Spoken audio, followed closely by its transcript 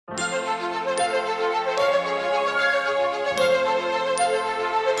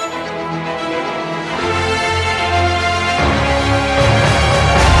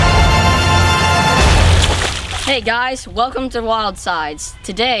Hey guys, welcome to WILDsides.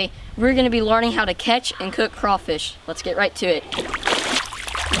 Today, we're going to be learning how to catch and cook crawfish. Let's get right to it.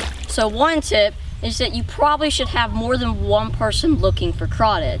 So one tip is that you probably should have more than one person looking for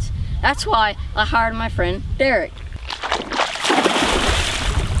crawdads. That's why I hired my friend Derek.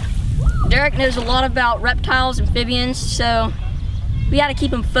 Derek knows a lot about reptiles, amphibians, so we got to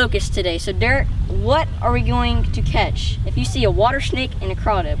keep him focused today. So Derek, what are we going to catch? If you see a water snake and a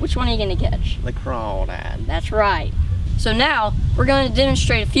crawdad, which one are you going to catch? The crawdad. That's right. So now we're going to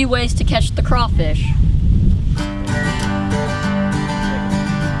demonstrate a few ways to catch the crawfish.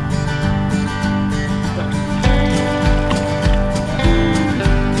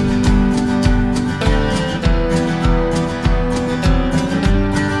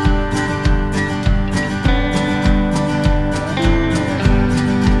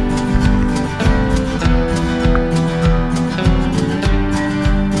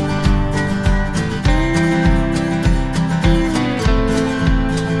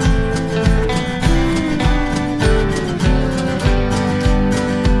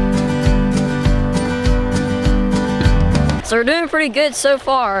 So we're doing pretty good so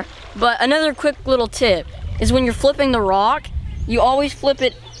far, but another quick little tip is when you're flipping the rock, you always flip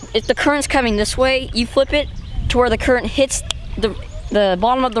it, if the current's coming this way, you flip it to where the current hits the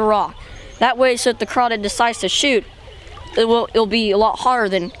bottom of the rock. That way, so if the crawdad decides to shoot, it'll be a lot harder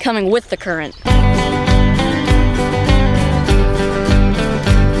than coming with the current.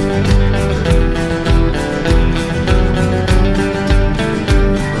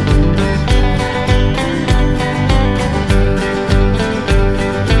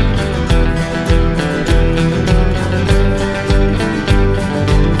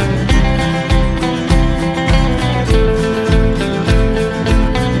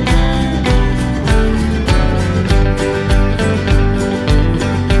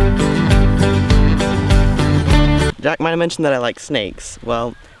 Jack might have mentioned that I like snakes.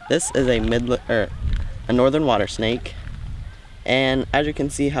 Well, this is a northern water snake, and as you can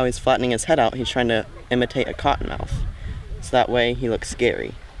see how he's flattening his head out, he's trying to imitate a cottonmouth, so that way he looks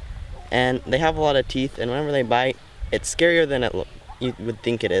scary. And they have a lot of teeth, and whenever they bite, it's scarier than you would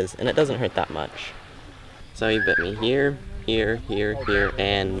think it is, and it doesn't hurt that much. So he bit me here, here, here, here,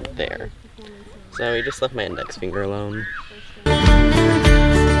 and there. So he just left my index finger alone.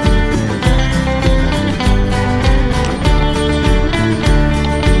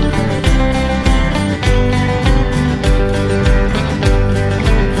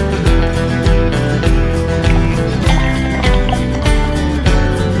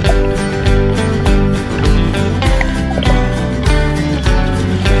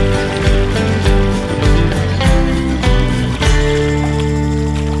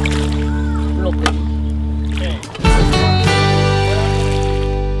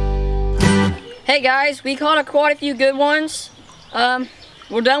 Hey guys, we caught quite a few good ones.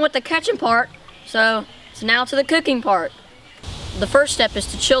 We're done with the catching part, so it's now to the cooking part. The first step is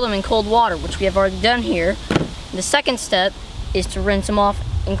to chill them in cold water, which we have already done here. The second step is to rinse them off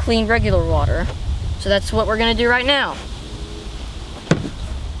in clean regular water. So that's what we're gonna do right now.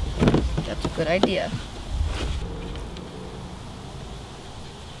 That's a good idea.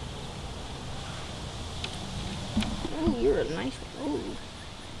 Oh, you're a nice one. Ooh.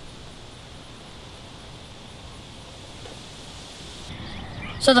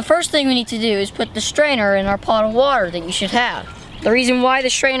 So the first thing we need to do is put the strainer in our pot of water that you should have. The reason why the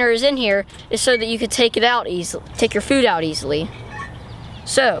strainer is in here is so that you could take it out easily, take your food out easily.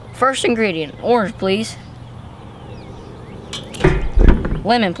 So, first ingredient, orange please.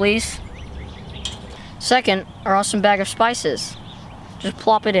 Lemon please. Second, our awesome bag of spices. Just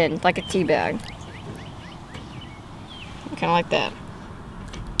plop it in like a tea bag. Kind of like that.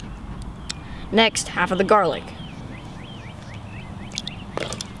 Next, half of the garlic.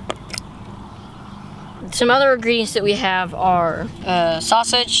 Some other ingredients that we have are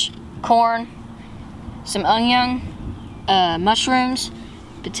sausage, corn, some onion, mushrooms,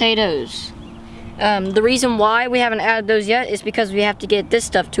 potatoes. The reason why we haven't added those yet is because we have to get this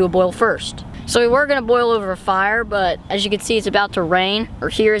stuff to a boil first. So we were going to boil over a fire, but as you can see it's about to rain, or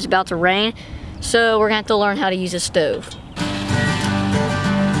here it's about to rain, so we're going to have to learn how to use a stove.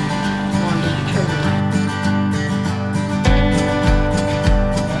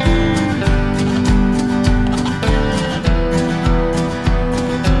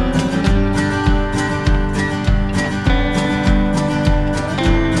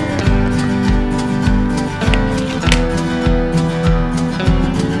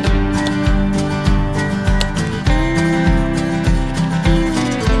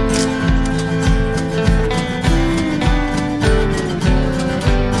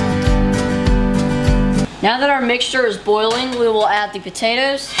 mixture is boiling, we will add the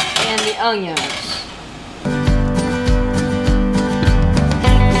potatoes and the onions.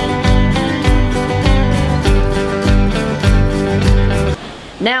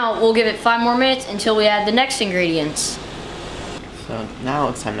 Now we'll give it 5 more minutes until we add the next ingredients. So now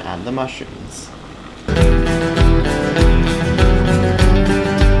it's time to add the mushrooms.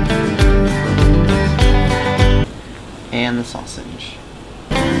 And the sausage.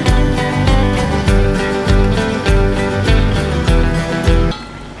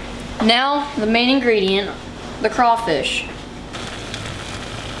 Now the main ingredient, the crawfish.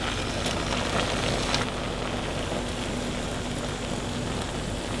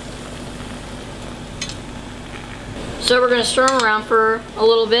 So we're going to stir them around for a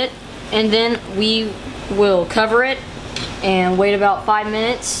little bit, and then we will cover it and wait about 5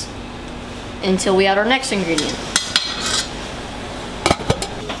 minutes until we add our next ingredient.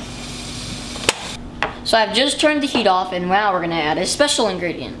 So I've just turned the heat off, and now we're going to add a special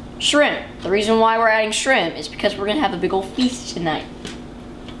ingredient, shrimp. The reason why we're adding shrimp is because we're going to have a big old feast tonight.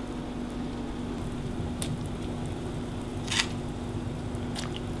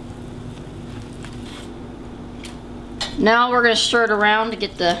 Now we're going to stir it around to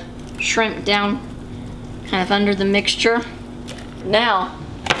get the shrimp down kind of under the mixture. Now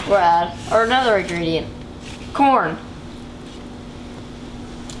we'll add our another ingredient, corn.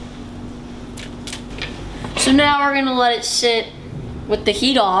 So now we're going to let it sit with the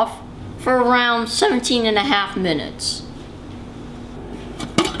heat off for around 17.5 minutes.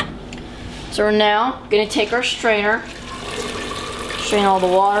 So we're now going to take our strainer, strain all the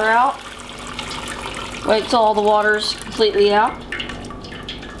water out. Wait till all the water's completely out.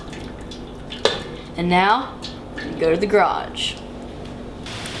 And now, we go to the garage.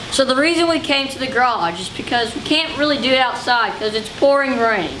 So the reason we came to the garage is because we can't really do it outside because it's pouring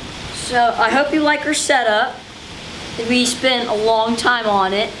rain. So I hope you like our setup. We spent a long time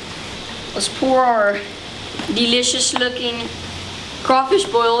on it. Let's pour our delicious looking crawfish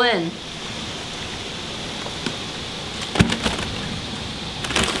boil in.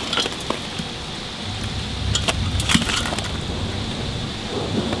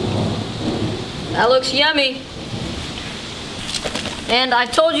 That looks yummy. And I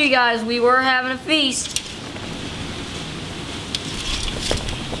told you guys we were having a feast.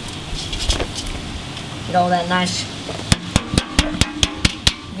 Get all that nice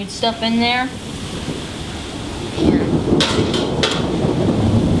good stuff in there.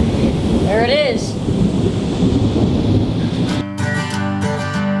 There it is.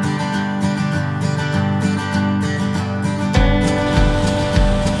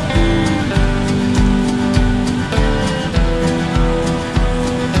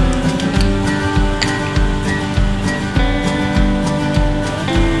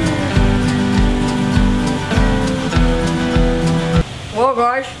 Well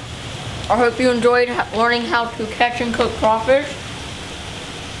guys, I hope you enjoyed learning how to catch and cook crawfish.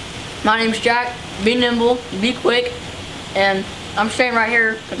 My name's Jack. Be nimble, be quick, and I'm staying right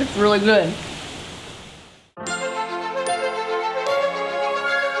here because it's really good.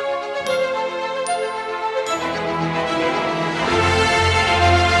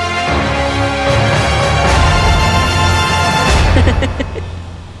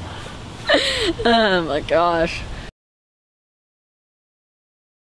 Oh my gosh.